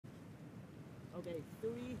Okay,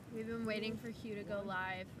 3. We've been waiting for Hugh to go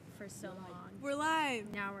live for so long. We're live.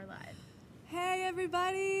 Now we're live. Hey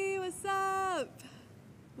everybody, what's up?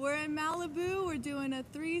 We're in Malibu. We're doing a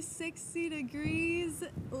 360 degrees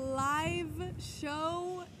live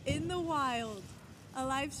show in the wild, a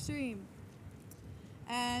live stream.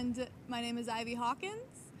 And my name is Ivy Hawkins.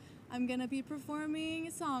 I'm gonna be performing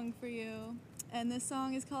a song for you. And this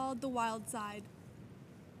song is called The Wild Side.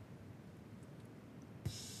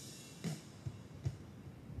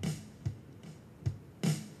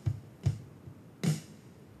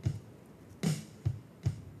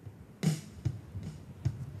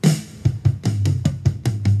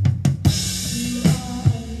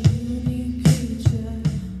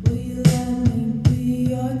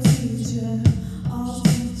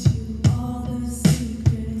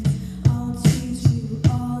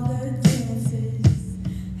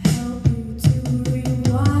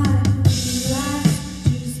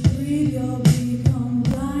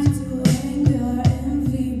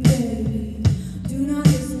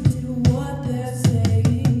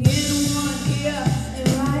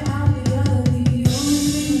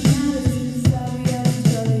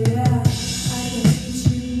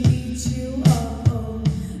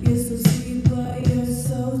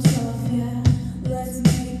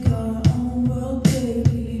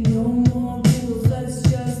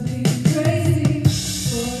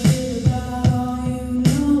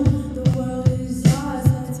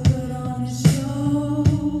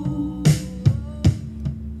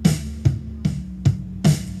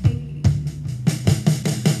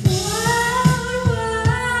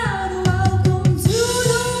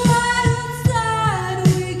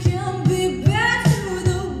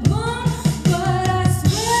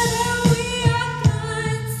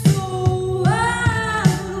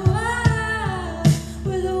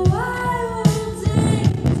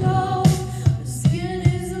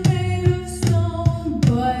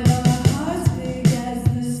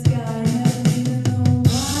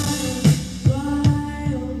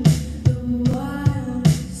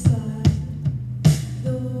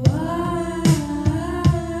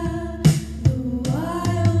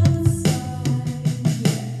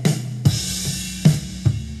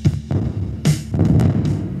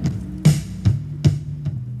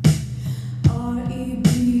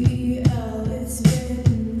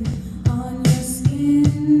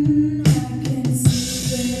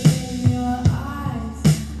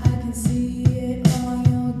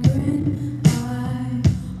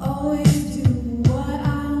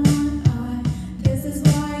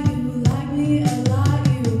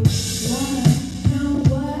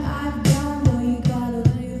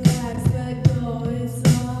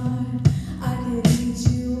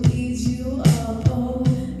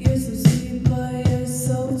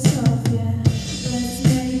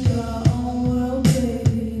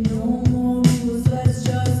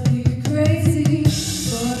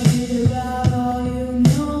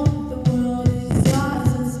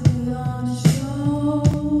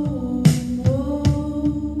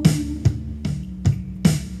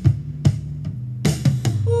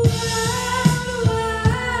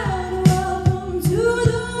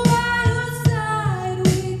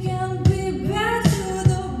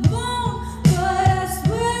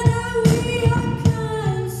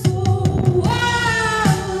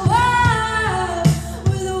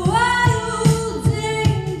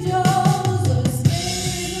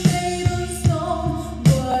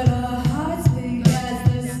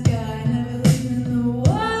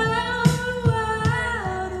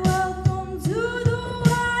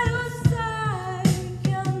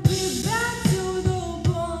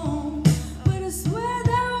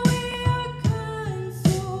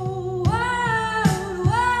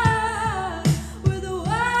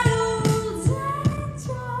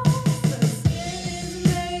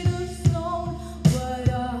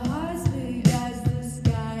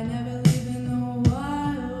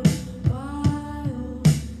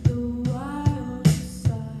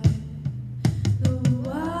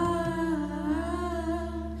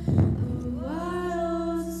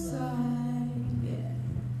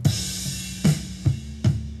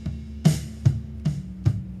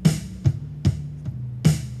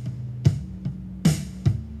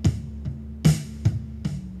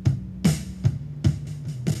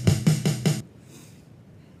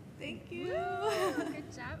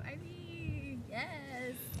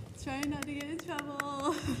 Trying not to get in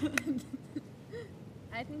trouble.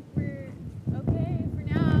 I think we're okay for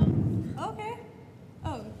now. Okay.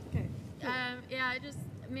 Oh, okay. Cool. Yeah, I just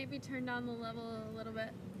maybe turn down the level a little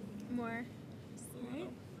bit more. Just a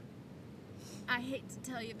little. I hate to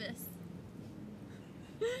tell you this,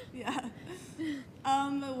 Yeah.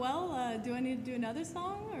 Do I need to do another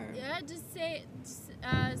song or? Yeah, just say.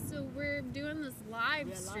 So we're doing this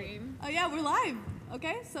live stream. Oh yeah, we're live.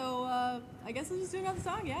 Okay, so I guess we'll just do another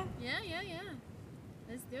song. Yeah. Yeah.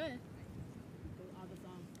 Let's do it.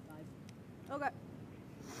 Okay.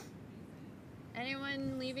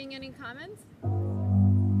 Anyone leaving any comments?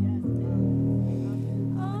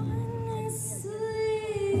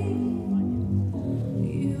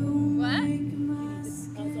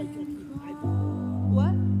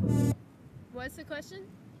 What? What's the question?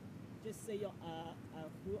 Just say your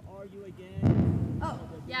who are you again? Oh.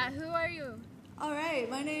 Yeah, who are you? All right,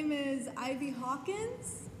 my name is Ivy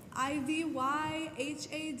Hawkins, IvyHawkins,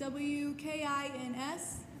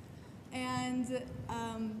 and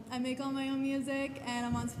I make all my own music, and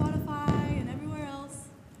I'm on Spotify and everywhere else.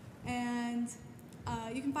 And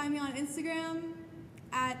you can find me on Instagram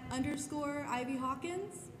at _Ivy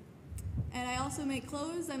Hawkins. And I also make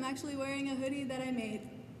clothes. I'm actually wearing a hoodie that I made.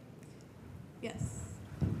 Yes.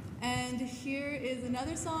 And here is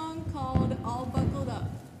another song called All Buckled Up.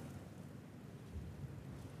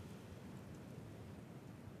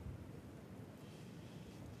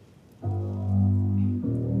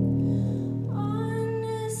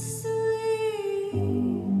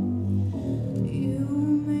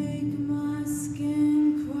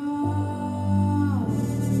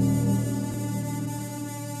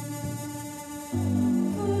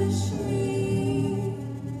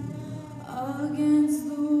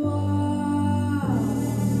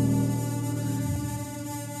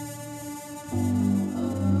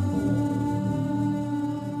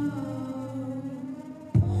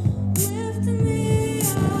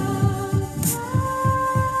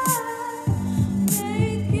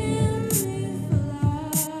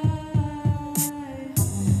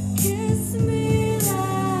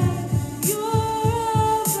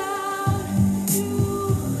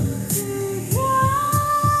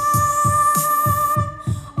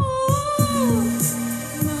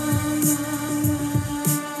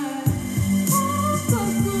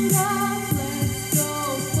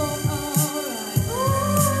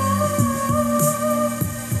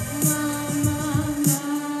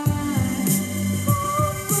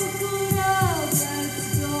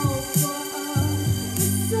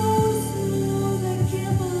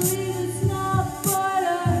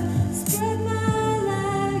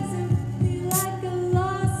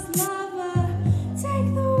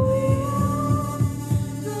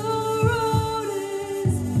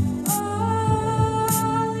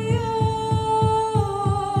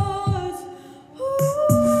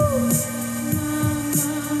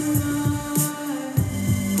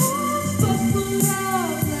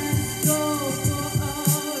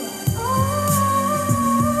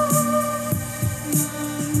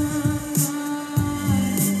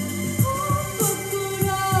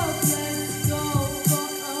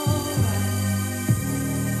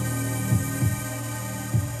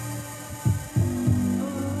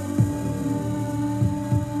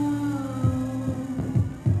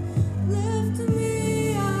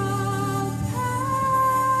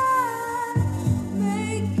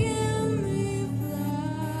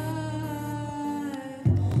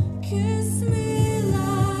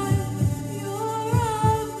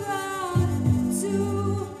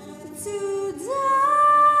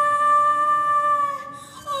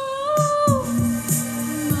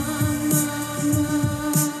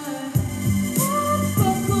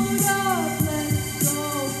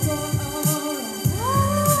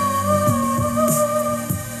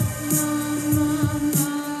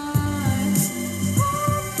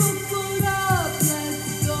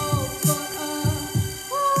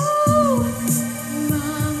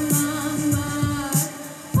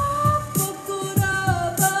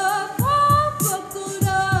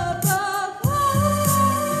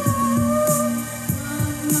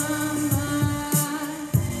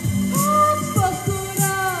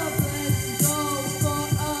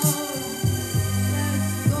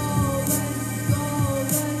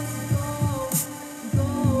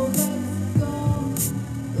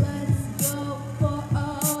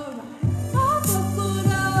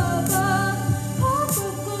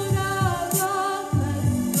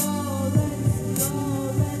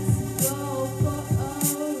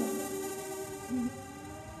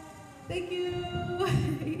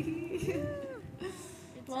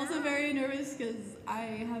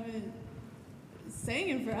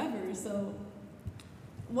 So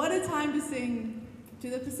what a time to sing to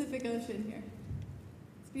the Pacific Ocean here.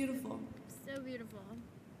 It's beautiful. So beautiful.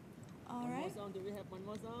 All right. One more song. Do we have one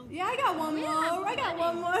more song? Yeah, I got one more. I got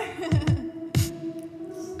one more.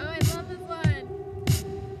 Oh, I love this one.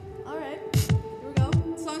 All right. Here we go.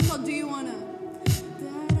 The song's called Do You Wanna?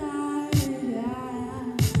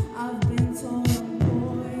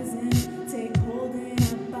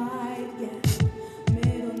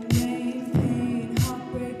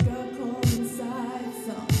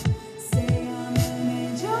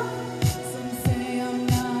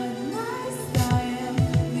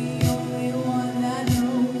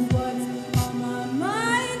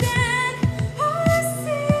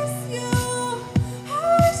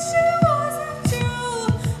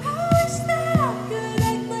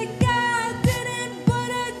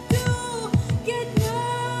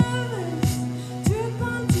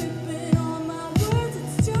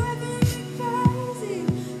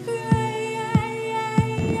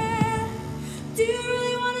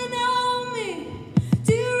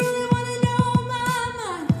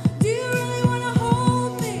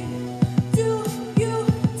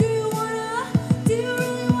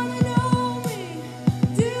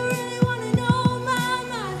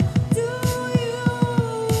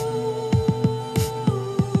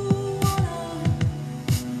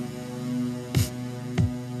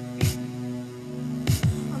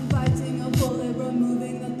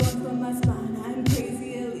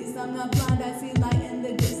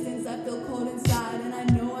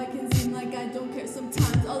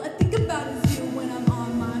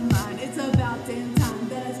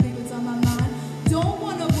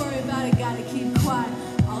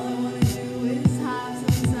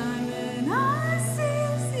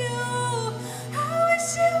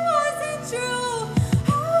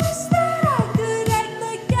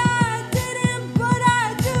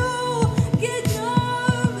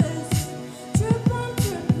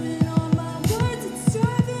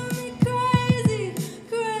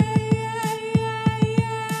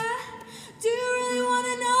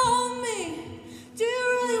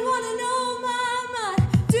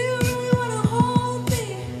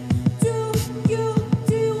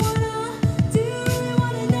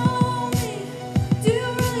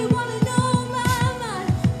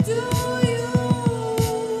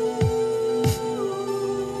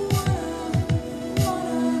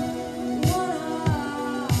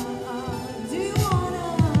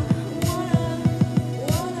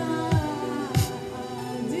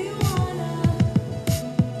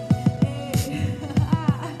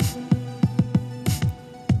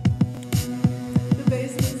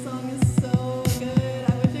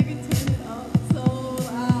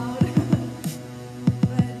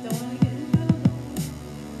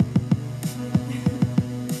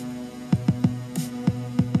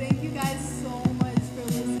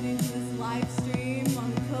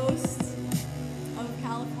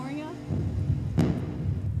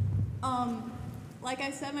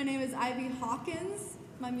 My name is Ivy Hawkins.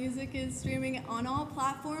 My music is streaming on all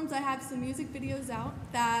platforms. I have some music videos out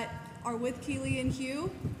that are with Keely and Hugh.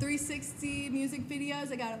 360 music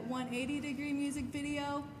videos. I got a 180-degree music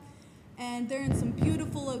video. And they're in some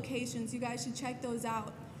beautiful locations. You guys should check those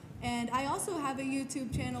out. And I also have a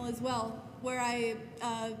YouTube channel as well, where I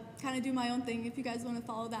kind of do my own thing, if you guys want to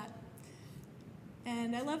follow that.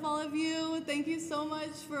 And I love all of you. Thank you so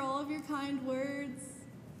much for all of your kind words.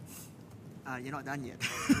 You're not done yet.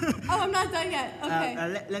 Oh, I'm not done yet.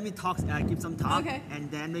 Okay. Let me talk, give some talk, Okay.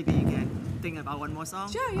 and then maybe you can think about one more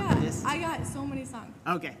song. Sure, after yeah. this. I got so many songs.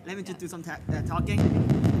 Okay, let me just do some talking.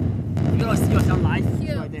 You gotta see yourself live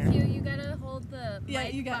right there. Hugh, you gotta hold the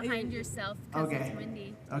mic you got behind yourself because Okay. it's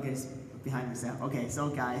windy. Okay, so behind myself. Okay, so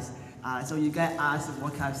guys, so you guys asked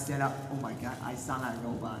what kind of setup. Oh my god, I sound like a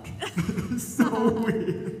robot. So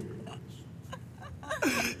weird.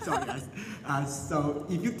 Sorry guys. So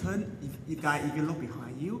if you turn, if you look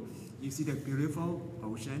behind you, you see the beautiful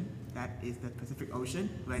ocean. That is the Pacific Ocean.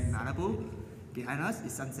 We're in Malibu. Behind us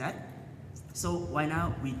is sunset. So right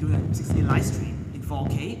now we do a 60 live stream in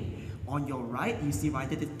 4K. On your right, you see right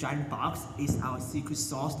there the giant box is our secret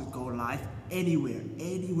sauce to go live anywhere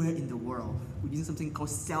in the world. We're using something called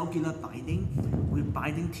cellular binding. We're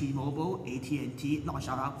binding T-Mobile, AT&T, not a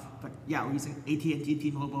shout out, but yeah, we're using AT&T,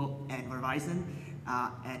 T-Mobile, and Verizon,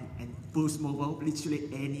 and Boost Mobile, literally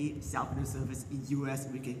any cell phone service in US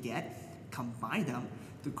we can get, combine them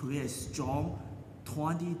to create a strong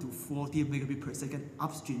 20 to 40 megabit per second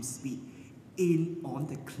upstream speed on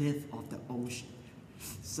the cliff of the ocean.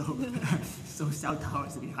 So, cell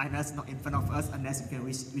towers behind us, not in front of us, unless we can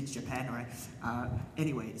reach Japan, right?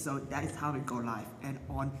 Anyway, so that is how we go live. And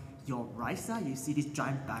on your right side, you see this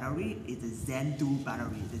giant battery. It's a Zendure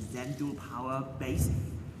battery, the Zendure Power Base.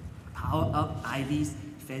 Power up Ivy's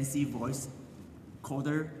fancy voice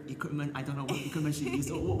coder equipment. I don't know what equipment she used.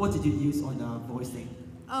 What did you use on the voice thing?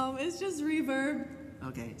 It's just reverb.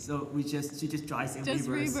 Okay, so she just tries in Just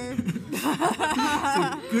reverbs.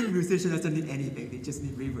 reverb. So good musician doesn't need anything; they just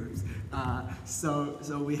need reverbs.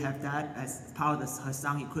 So we have that as part of her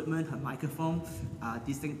sound equipment, her microphone.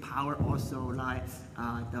 This thing power also like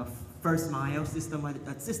the First Mile system.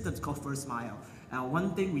 A system's called First Mile.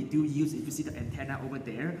 One thing we do use, if you see the antenna over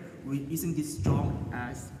there, we're using this strong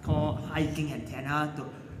called hiking antenna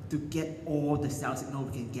to get all the cell signal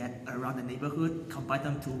we can get around the neighborhood, combine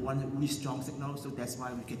them to one really strong signal, so that's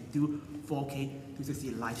why we can do 4K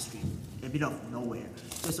 260 live stream in the middle of nowhere.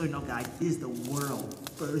 Just so you know guys, this is the world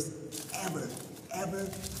first ever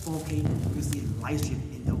 4K 260 live stream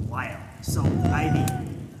in the wild. So Ivy,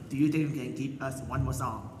 do you think you can give us one more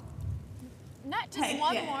song? Not just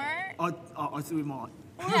one yeah. more. Or three more?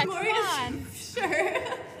 Yeah, come on. Sure.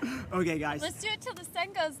 Okay guys. Let's do it till the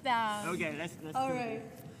sun goes down. Okay, let's All do it. right.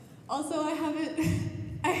 Also, I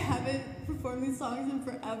haven't performed these songs in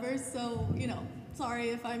forever, so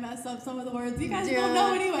sorry if I mess up some of the words. You guys don't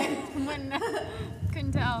know anyway.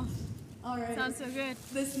 Couldn't tell. All right. Sounds so good.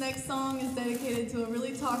 This next song is dedicated to a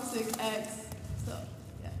really toxic ex. So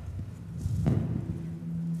yeah.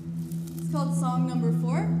 It's called Song Number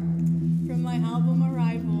 4 from my album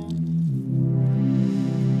Arrival.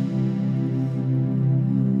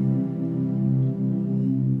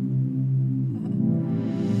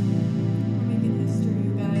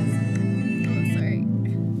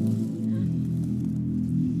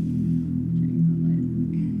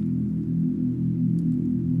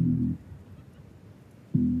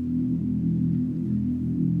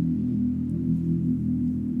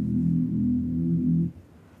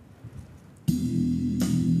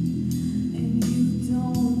 And you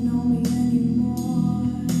don't know me anymore.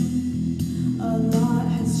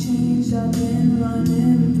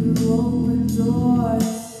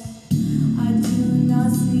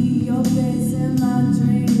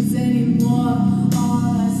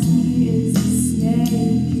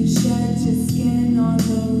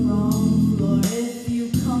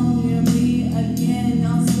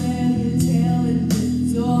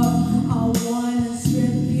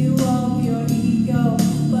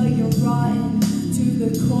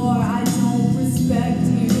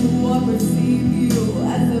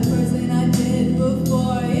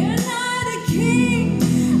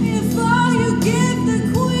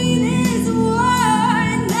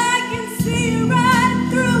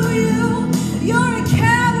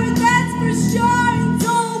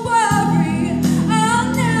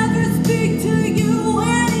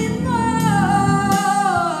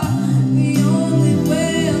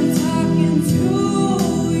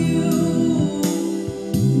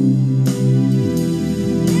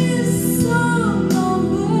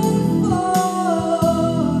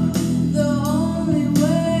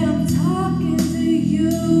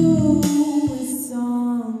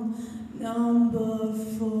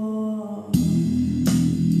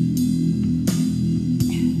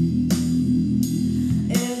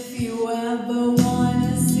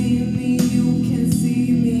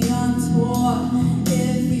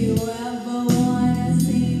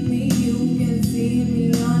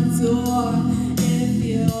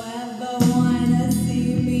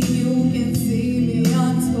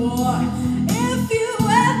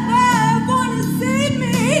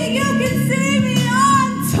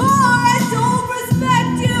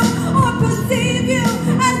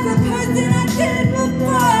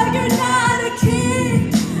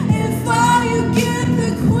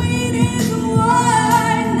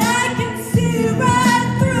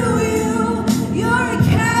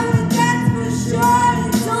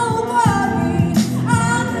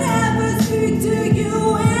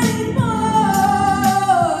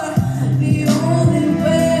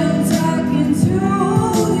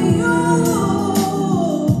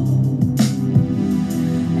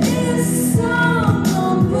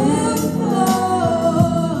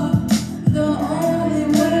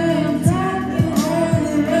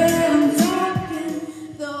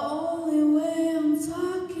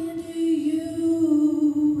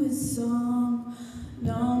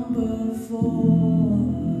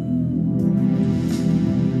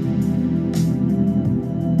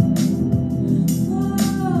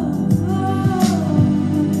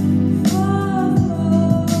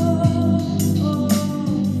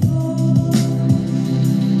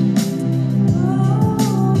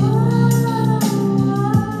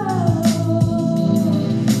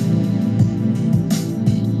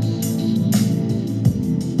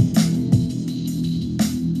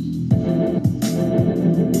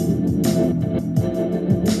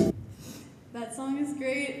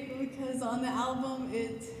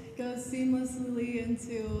 goes seamlessly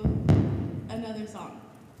into another song,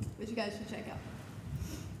 which you guys should check out.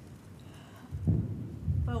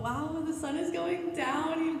 But wow, the sun is going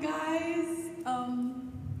down, you guys.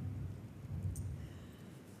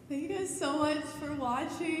 Thank you guys so much for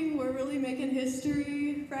watching. We're really making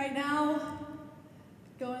history right now,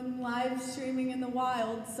 going live streaming in the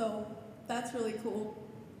wild, so that's really cool.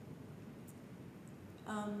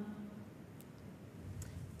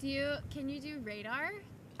 Can you do radar?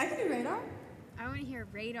 I can do radar. I want to hear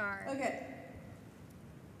radar. Okay.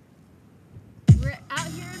 We're out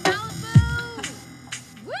here in Malibu!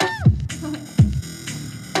 Woo!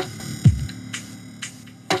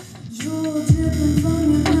 Drool dripping from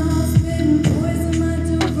your mouth, spitting poison my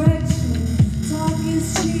direction. Talk is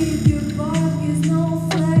cheap, your bark is no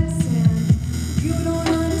flexing. You don't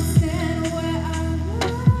understand where I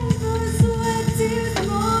live. I sweat tears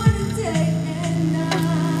morning, day and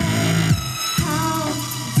night. How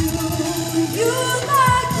do you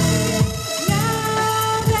like me now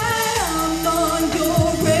that I'm on your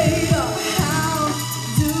radar? How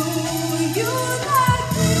do you like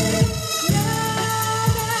me now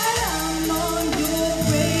that I'm on your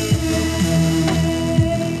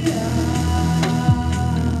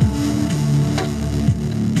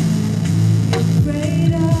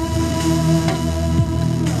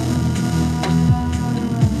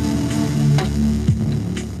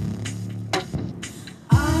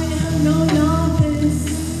I am no novice.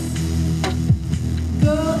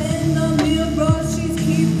 Girl in the mirror, she's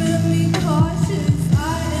keeping me cautious. I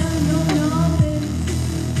am no novice.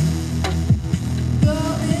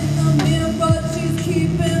 Girl in the mirror, she's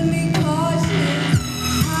keeping me cautious.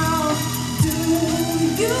 How do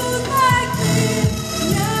you like me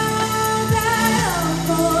now that I'm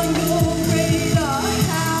on your radar?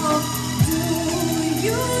 How do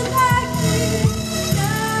you like me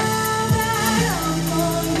now that I'm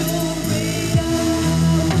on your How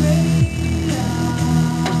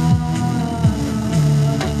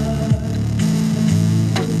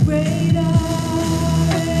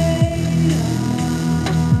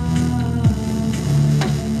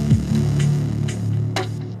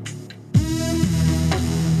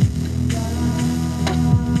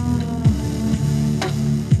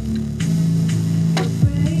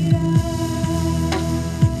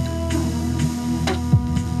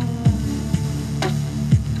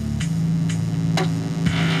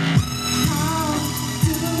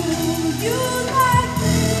do you like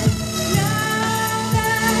me now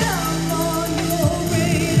that I'm on your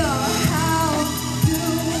radar? How do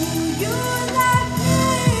you like me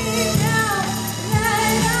now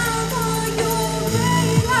that I'm on your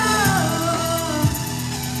radar?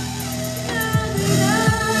 Now that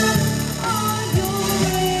I'm on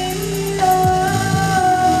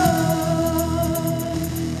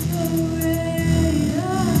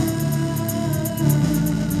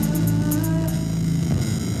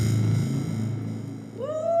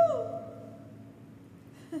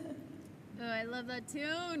Oh, I love that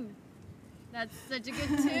tune. That's such a good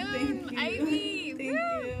tune. Thank you. Ivy. Thank Woo!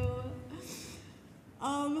 you.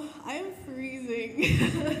 I am freezing.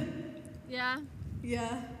 Yeah.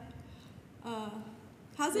 Yeah.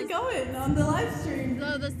 How's it going on the live stream?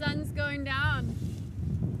 So the sun's going down.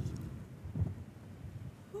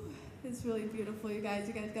 Whew, it's really beautiful, you guys.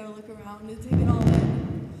 You guys gotta look around and take it all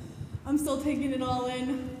in. I'm still taking it all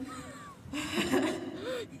in.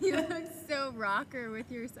 You look so rocker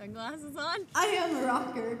with your sunglasses on. I am a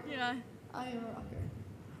rocker. Yeah. I am a rocker.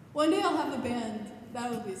 One day I'll have a band. That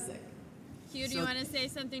would be sick. Hugh, do you want to say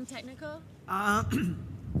something technical? I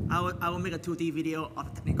will make a 2D video of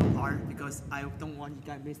the technical part because I don't want you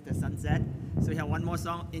guys to miss the sunset. So we have one more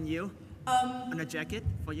song in you and a jacket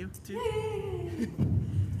for you too.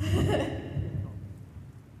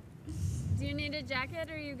 Do you need a jacket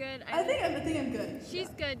or are you good? I think I'm good. She's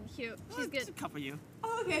good, Hugh. She's good. To cover you.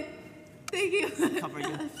 Oh, okay. Thank you. Cover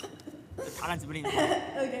you. The talent's really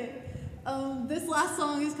Okay. This last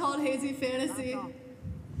song is called Hazy Fantasy. Oh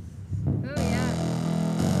yeah.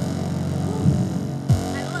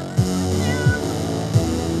 I love this one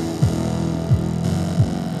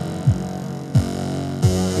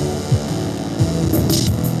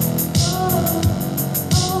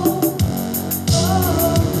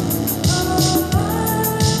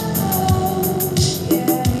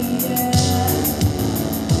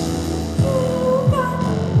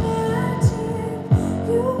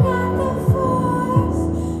You got the force,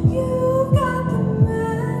 you got the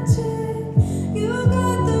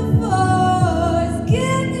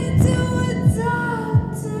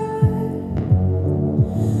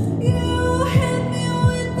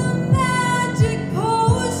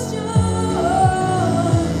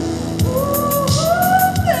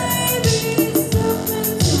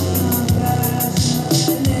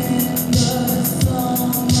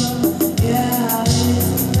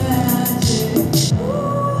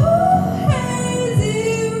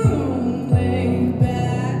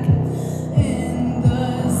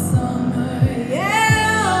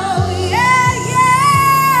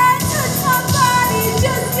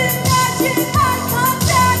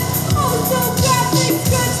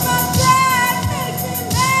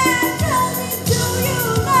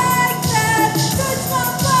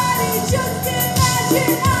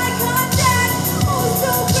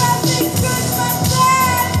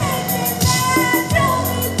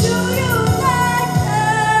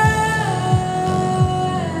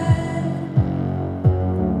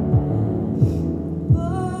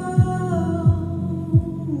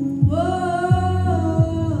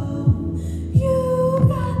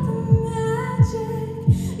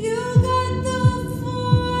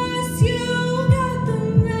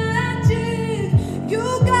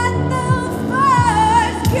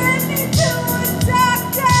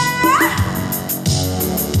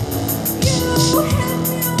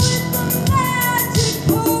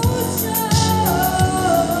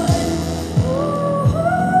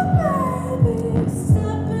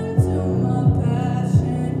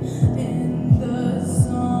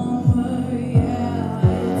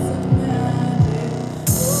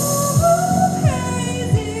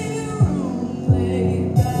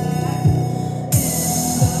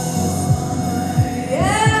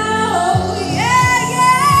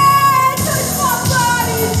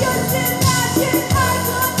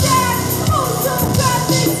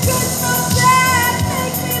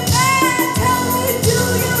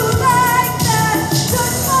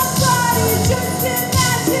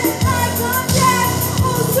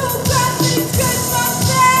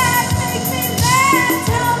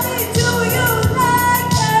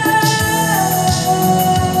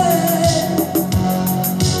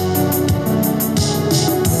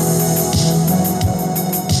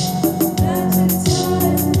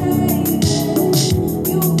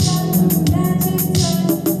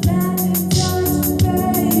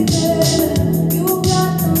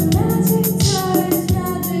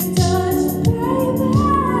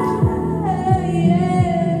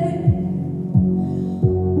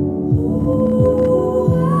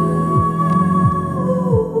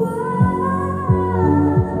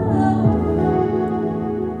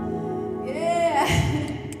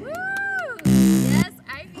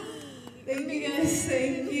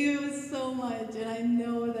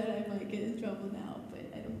trouble now, but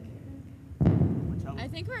I don't care. What trouble? I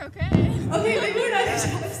think we're okay. Okay, maybe we're not.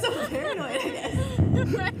 I'm so paranoid, I guess.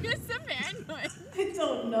 Why are you so paranoid? I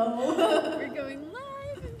don't know. We're going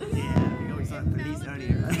live and Yeah, we always saw the police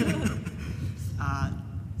earlier, right?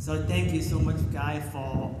 So thank you so much, guys,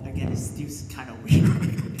 for, again, it's still kind of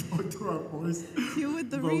weird to our voice. You with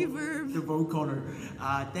the reverb. The vocoder.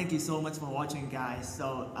 Thank you so much for watching, guys.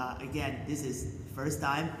 So again, this is first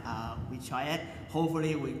time we try it.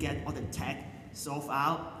 Hopefully we get all the tech solved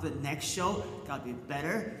out. The next show gotta be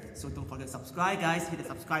better. So don't forget to subscribe, guys. Hit the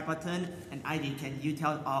subscribe button. And Ivy, can you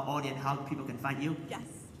tell our audience how people can find you? Yes.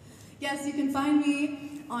 Yes, you can find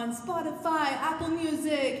me on Spotify, Apple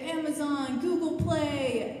Music, Amazon, Google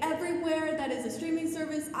Play, everywhere that is a streaming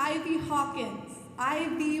service. Ivy Hawkins.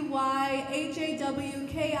 IvyHawkins.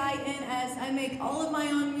 I make all of my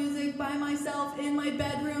own music by myself in my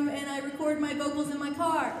bedroom, and I record my vocals in my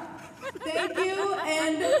car. Thank you,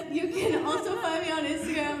 and you can also find me on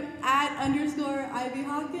Instagram @_Ivy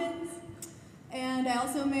Hawkins. And I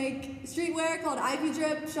also make streetwear called Ivy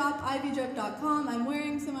Drip. Shop ivydrip.com. I'm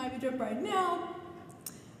wearing some Ivy Drip right now.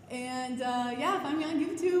 And yeah, find me on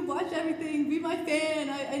YouTube. Watch everything. Be my fan.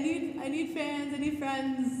 I need fans. I need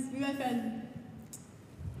friends. Be my friend.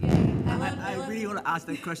 Yay. I really want to ask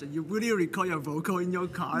that question. You really record your vocal in your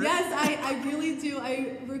car? Yes, I really do.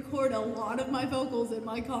 I record a lot of my vocals in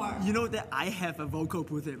my car. You know that I have a vocal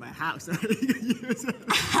booth in my house. You can use it.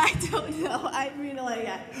 I don't know. I mean, like,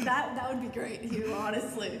 yeah, that would be great, Hugh,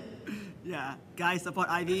 honestly. Yeah, guys, support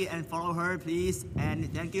Ivy and follow her, please.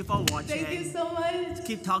 And thank you for watching. Thank you so much.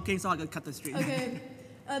 Keep talking so I can cut the stream. Okay.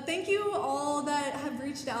 Thank you all that have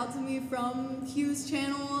reached out to me from Hugh's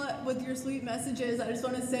channel with your sweet messages. I just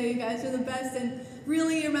want to say you guys are the best, and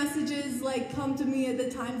really your messages like come to me at the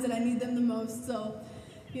times that I need them the most. So,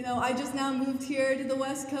 you know, I just now moved here to the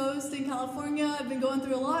West Coast in California. I've been going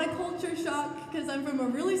through a lot of culture shock because I'm from a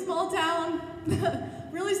really small town,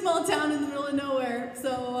 really small town in the middle of nowhere.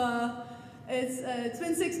 So it's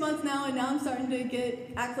been 6 months now, and now I'm starting to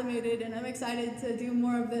get acclimated, and I'm excited to do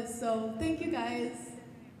more of this. So thank you guys.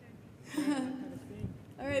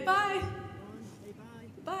 All right, bye.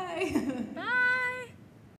 Bye. Bye. Bye.